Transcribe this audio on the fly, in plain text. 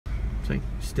See,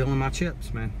 still in my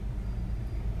chips, man.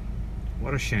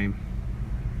 What a shame.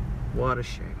 What a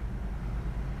shame.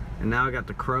 And now I got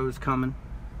the crows coming.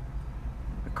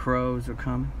 The crows are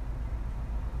coming.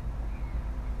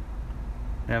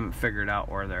 I haven't figured out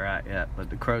where they're at yet, but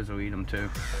the crows will eat them too.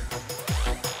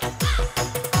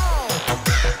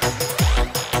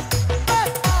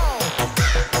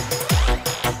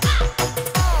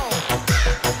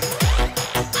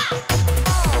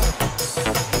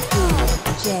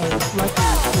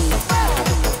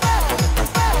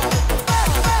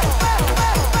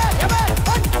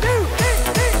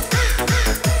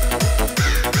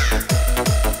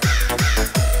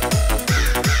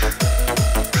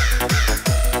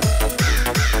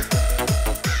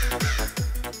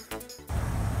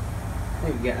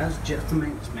 Hey guys, just the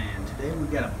maintenance man. Today we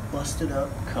got a busted up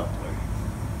coupler.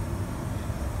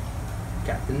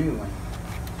 Got the new one.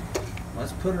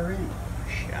 Let's put her in,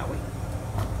 shall we?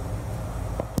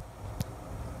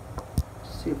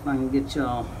 See if I can get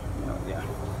y'all. Oh yeah.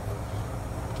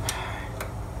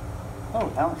 Oh,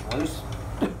 that one's loose.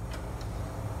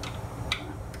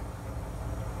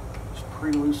 Just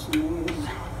pre-loosen these.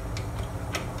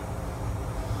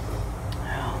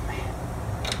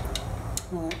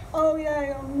 Oh yeah,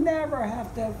 you'll never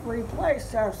have to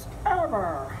replace this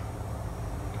ever.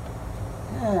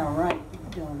 Yeah, right, you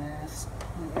dumbass.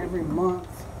 Every month,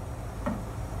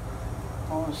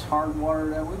 all this hard water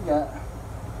that we got.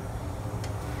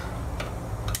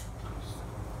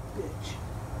 Bitch.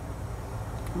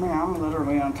 Man, I'm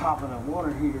literally on top of the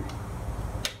water heater.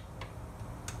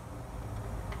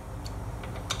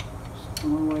 That's the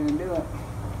only way to do it.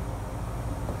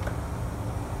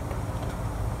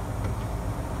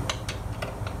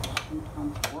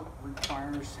 Sometimes work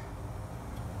requires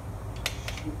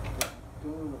shit to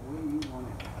go the way you want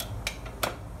it.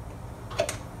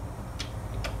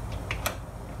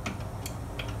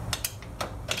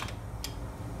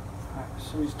 Alright,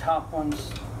 so these top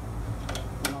ones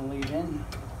I'm going to leave in.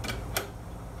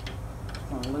 I'm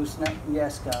going to loosen it.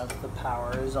 Yes guys, the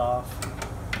power is off.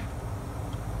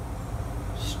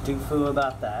 Stoo-foo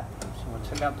about that. So we'll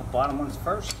check out the bottom ones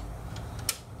first.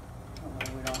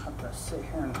 To sit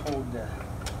here and hold the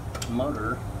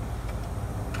motor,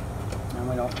 and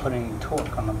we don't put any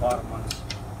torque on the bottom ones.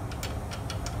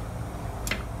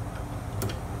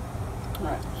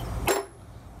 Alright,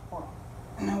 hold on.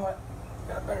 You know what?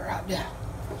 Got a better idea.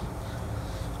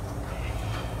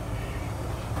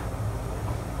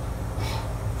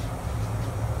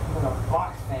 Put a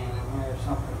box fan in here or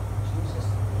something. Jesus.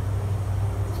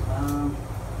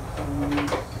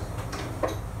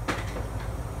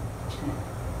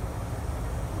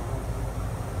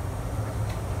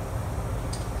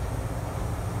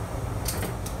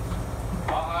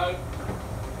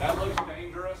 That looks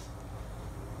dangerous.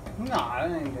 No,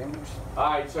 that ain't dangerous.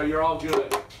 Alright, so you're all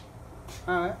good.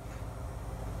 Alright.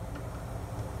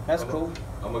 That's cool.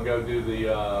 I'm gonna go do the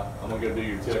I'm gonna go do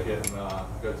your ticket and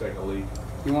go take a leak.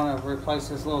 You wanna replace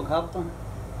this little coupler?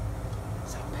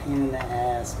 It's a pain in the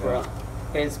ass, bro.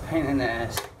 Yeah. It's a pain in the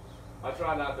ass. I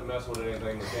try not to mess with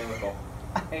anything mechanical.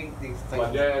 I hate these things. My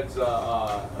dad's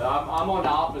I'm on the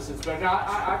opposite spectrum.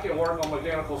 I can work on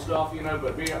mechanical stuff, you know,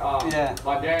 but yeah.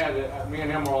 My dad, me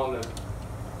and him are on the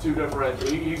two different.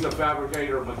 He's a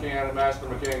fabricator, mechanic, master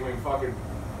mechanic. We can fucking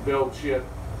build shit.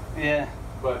 Yeah.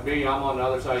 But me, I'm on the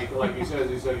other side. Like he said,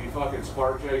 you fucking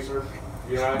spark chaser.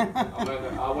 You know,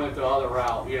 I went the other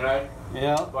route. You know.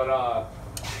 Yeah. But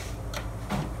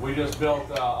we just built.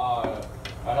 I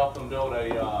helped them build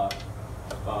a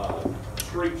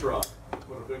street truck.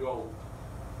 With a big old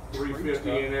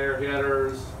 350 in there,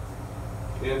 headers,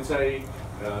 intake.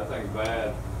 That thing's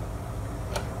bad.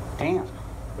 Damn.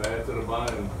 Bad to the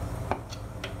bone.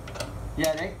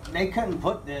 Yeah, they couldn't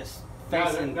put this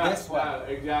facing this way. No,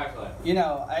 exactly. You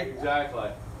know, exactly.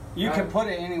 You can put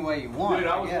it any way you want. Dude,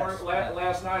 I was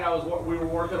last night. We were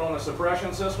working on a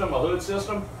suppression system, a hood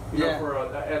system. You know, for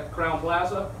at Crown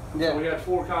Plaza. Yeah. So we had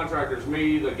 4 contractors: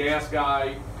 me, the gas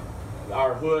guy,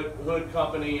 our hood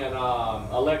company, and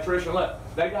electrician. Look,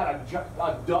 they got a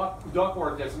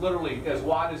ductwork that's literally as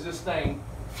wide as this thing,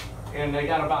 and they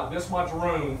got about this much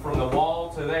room from the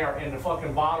wall to there, and the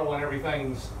fucking bottle and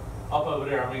everything's up over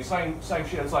there. I mean, same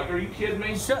shit. It's like, are you kidding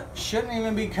me? Shouldn't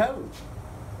even be code.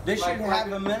 They should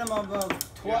have a minimum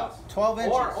of 12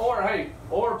 inches.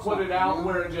 Or put it out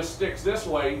where it just sticks this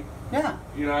way. Yeah.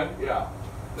 You know, yeah.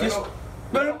 They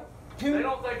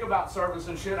don't think about service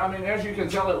and shit. I mean, as you can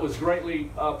tell, it was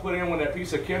greatly put in when that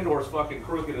piece of Kindor's fucking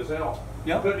crooked as hell.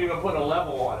 Yep. Couldn't even put a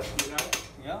level on it, you know?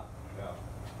 Yeah. Yeah.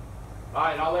 All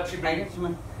right, I'll let you be. I'm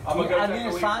gonna go take a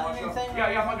leak, sign anything?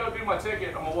 Yeah, I'm gonna go do my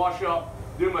ticket. I'm gonna wash up,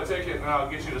 do my ticket, and I'll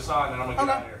get you to sign, and I'm gonna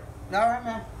get out of here. All right,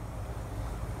 man.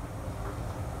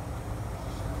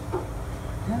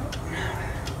 Yep.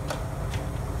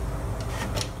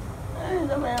 Hey,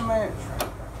 the man.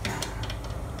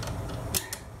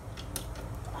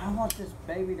 I want this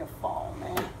baby to fall,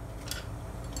 man.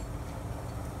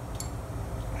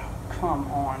 Oh,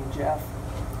 come on, Jeff.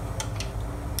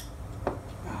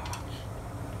 Oh.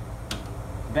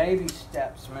 Baby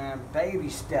steps, man. Baby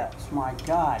steps. My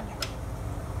God.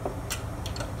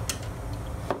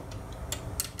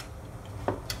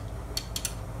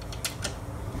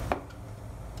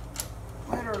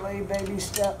 Literally baby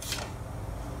steps.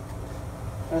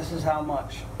 This is how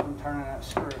much I'm turning that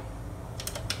screw.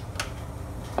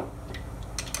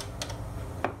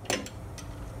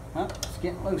 Oh, it's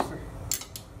getting looser.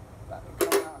 About to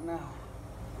come out now.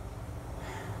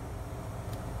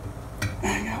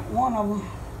 I got one of them.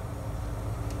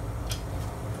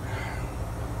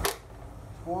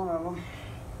 One of them.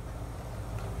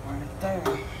 Right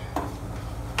there.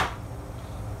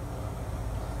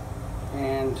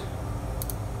 And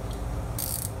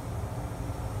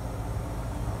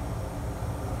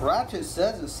Ratchet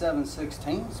says it's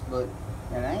 7/16, but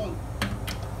it ain't.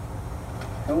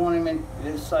 It won't even,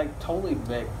 it's like totally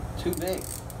big, too big.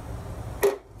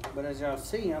 But as y'all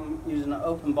see, I'm using an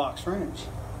open box wrench.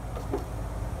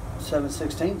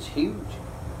 7/16, huge.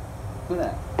 Look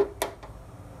at that.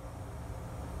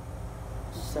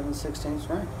 7/16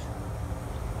 wrench.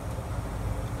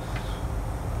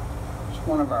 It's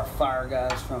one of our fire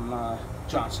guys from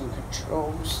Johnson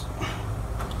Controls.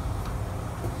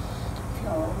 If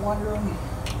y'all are wondering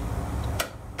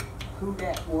who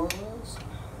that was,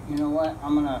 you know what?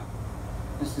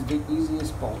 This is the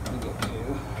easiest bolt to get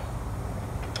to.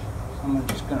 I'm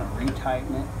just gonna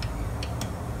retighten it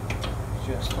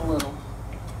just a little.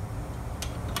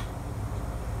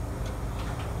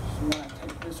 So when I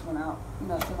take this one out,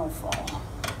 nothing will fall.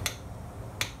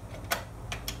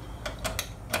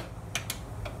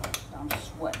 I'm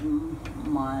sweating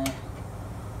my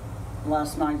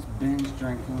last night's binge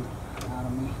drinking out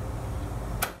of me.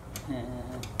 And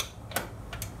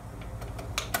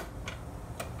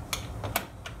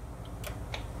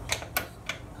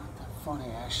not that funny,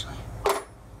 actually.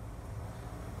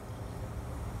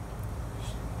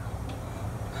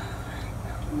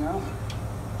 No.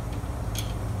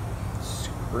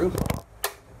 Screw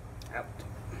out.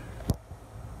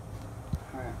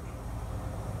 Alright.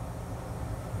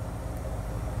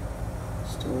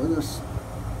 Still with us.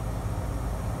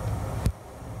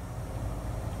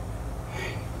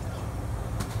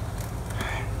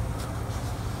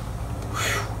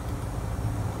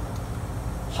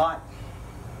 Hot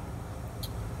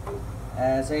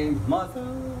as a mother.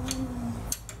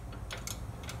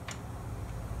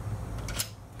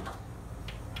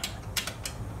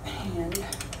 And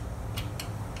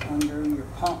under your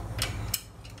pump.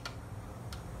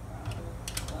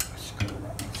 Screw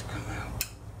that needs to come out.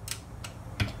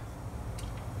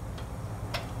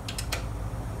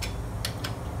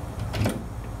 There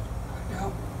we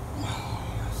go.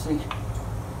 See?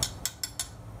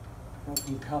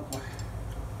 Broken coupler.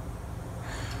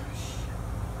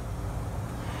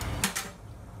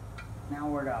 Now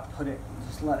where do I put it?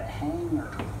 Just let it hang, or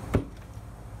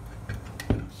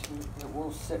it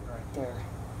will sit right there.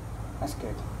 That's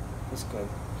good. That's good.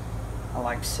 I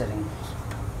like sitting.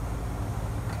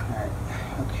 Alright,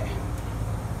 okay.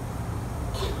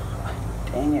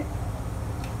 Dang it.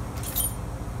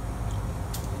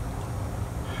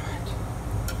 Alright.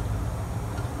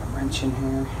 A wrench in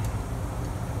here.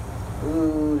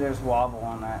 Ooh, there's wobble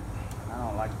on that. I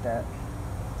don't like that.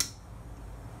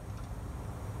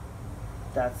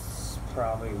 That's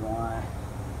probably why.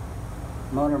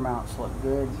 Motor mounts look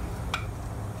good.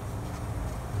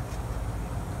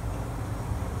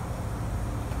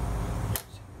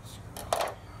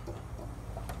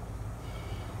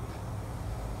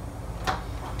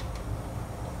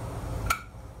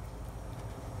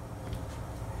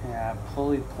 Yeah,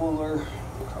 pulley puller,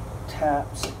 a couple of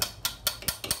taps.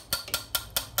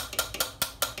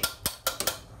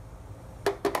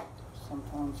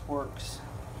 Sometimes works.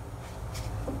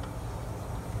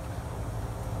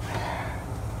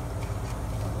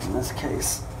 In this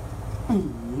case,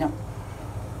 no.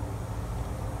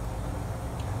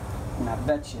 And I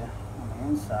bet you on the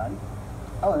inside,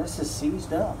 oh, this is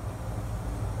seized up.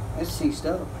 It's seized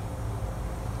up.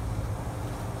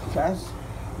 Guys,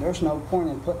 there's no point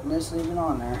in putting this even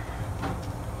on there.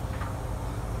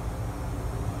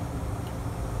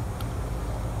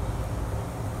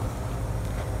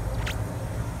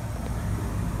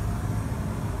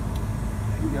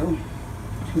 There you go.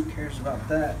 Who cares about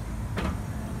that?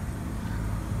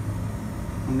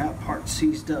 And that part's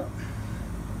seized up.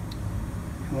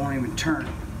 won't even turn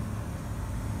it.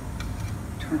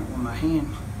 Turn it with my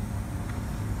hand.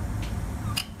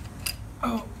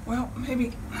 Oh, well,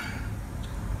 maybe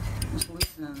it's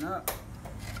loosening up.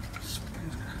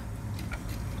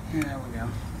 Yeah, there we go.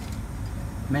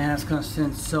 Man, it's gonna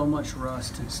send so much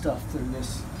rust and stuff through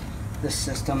this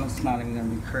system. It's not even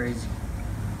gonna be crazy.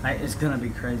 It's gonna be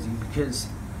crazy because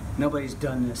nobody's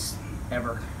done this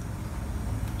ever.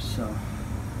 So,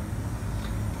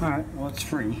 all right, well, it's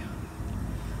free.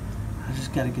 I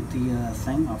just gotta get the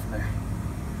thing off there.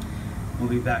 We'll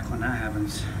be back when that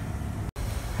happens.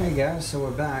 Hey guys, so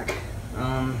we're back.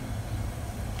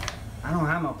 I don't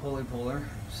have my pulley puller,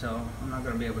 so I'm not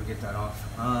gonna be able to get that off.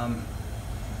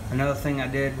 Another thing I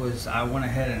did was I went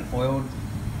ahead and oiled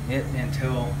it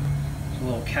until there's a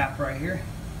little cap right here.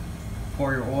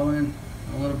 Pour your oil in.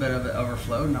 A little bit of it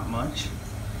overflowed, not much,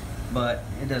 but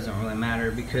it doesn't really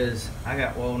matter because I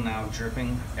got oil now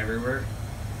dripping everywhere.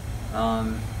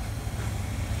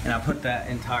 And I put that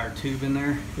entire tube in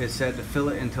there. It said to fill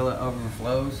it until it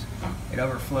overflows. It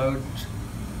overflowed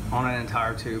on an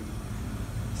entire tube.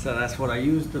 So that's what I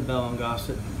used, the Bell &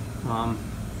 Gossett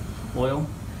oil.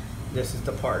 This is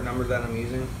the part number that I'm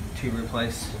using to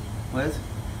replace with.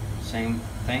 Same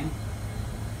thing.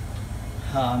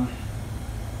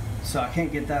 So I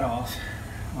can't get that off,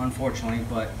 unfortunately,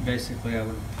 but basically I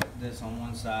would put this on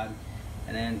one side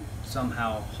and then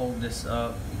somehow hold this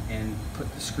up and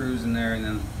put the screws in there and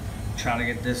then try to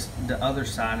get the other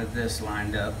side of this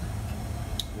lined up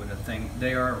with a thing.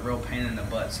 They are a real pain in the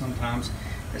butt sometimes,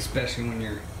 especially when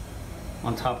you're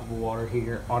on top of a water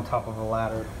heater, on top of a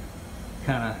ladder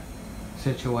kind of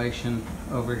situation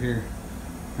over here.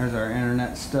 There's our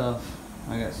internet stuff.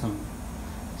 I got some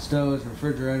stoves,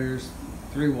 refrigerators,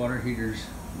 3 water heaters,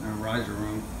 and a riser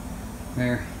room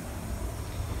there.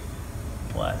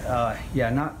 But yeah,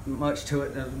 not much to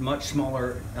it. A much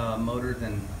smaller motor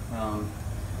than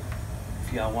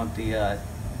if y'all want the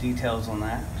details on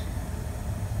that.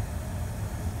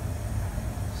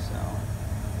 So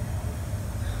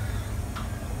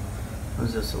what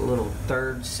is this? A little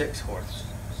third 6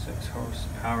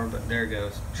 horsepower, but there it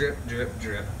goes. Drip, drip,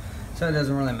 drip. So it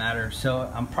doesn't really matter.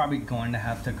 So I'm probably going to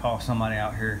have to call somebody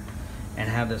out here and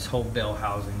have this whole bell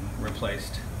housing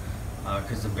replaced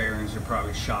because the bearings are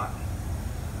probably shot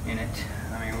in it.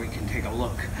 I mean, we can take a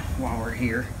look while we're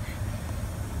here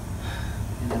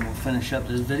and then we'll finish up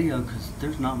this video because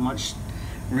there's not much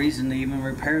reason to even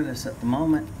repair this at the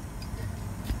moment.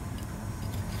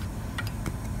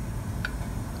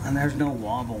 And there's no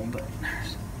wobble, but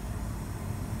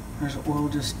there's oil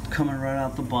just coming right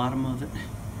out the bottom of it.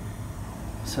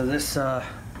 So this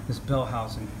bell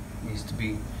housing needs to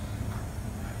be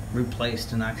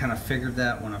replaced, and I kind of figured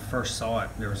that when I first saw it.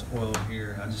 There was oil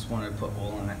here. I just wanted to put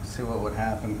oil in it and see what would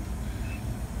happen,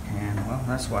 and well,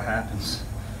 that's what happens.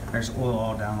 There's oil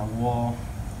all down the wall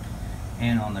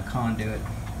and on the conduit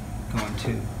going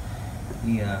to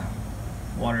the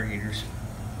water heaters.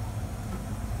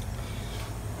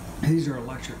 These are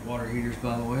electric water heaters,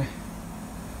 by the way,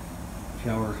 if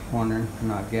y'all were wondering. They're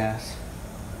not gas.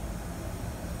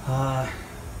 Oh,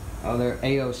 they're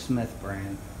A.O. Smith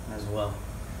brand as well.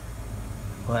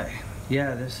 But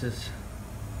yeah, it's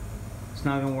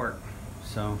not gonna work.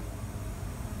 So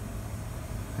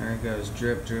there it goes,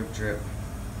 drip, drip, drip.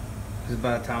 Because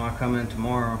by the time I come in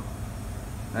tomorrow,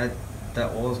 that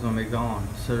oil's gonna be gone.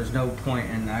 So there's no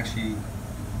point in actually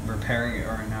repairing it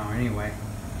right now anyway.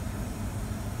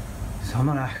 So I'm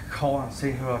gonna call and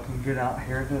see who I can get out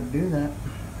here to do that.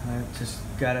 I just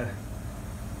gotta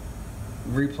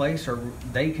replace, or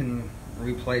they can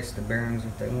replace the bearings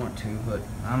if they want to, but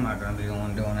I'm not going to be the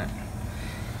one doing it.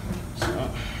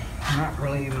 So, not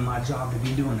really even my job to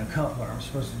be doing the cut, but I'm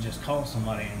supposed to just call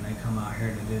somebody and they come out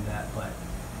here to do that. But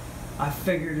I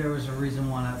figured there was a reason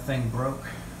why that thing broke,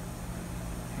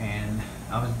 and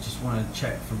I was just wanted to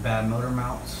check for bad motor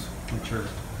mounts, which are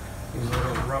these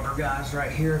little rubber guys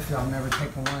right here. If y'all never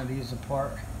taken one of these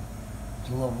apart, there's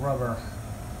a little rubber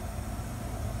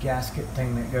gasket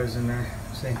thing that goes in there.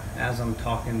 See, as I'm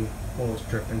talking, oil's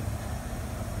dripping.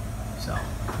 So,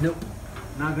 nope,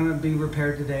 not gonna be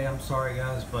repaired today. I'm sorry,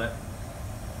 guys, but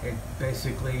it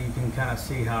basically, you can kind of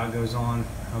see how it goes on.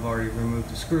 I've already removed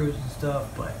the screws and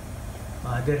stuff, but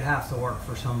I did have to work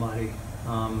for somebody.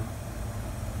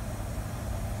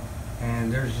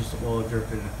 And there's just oil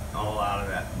dripping all out of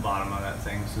that bottom of that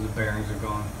thing, so the bearings are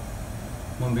gone.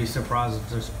 Wouldn't be surprised if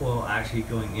there's oil actually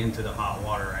going into the hot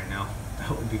water right now. That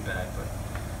would be bad, but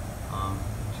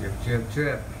drip, drip,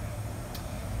 drip.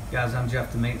 Guys, I'm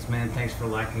Jeff the Maintenance Man. Thanks for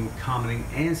liking, commenting,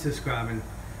 and subscribing.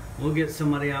 We'll get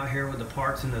somebody out here with the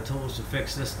parts and the tools to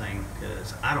fix this thing,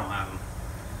 because I don't have them.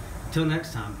 Till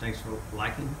next time, thanks for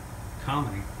liking,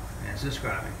 commenting, and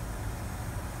subscribing.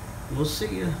 We'll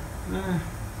see you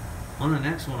on the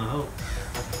next one, I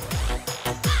hope.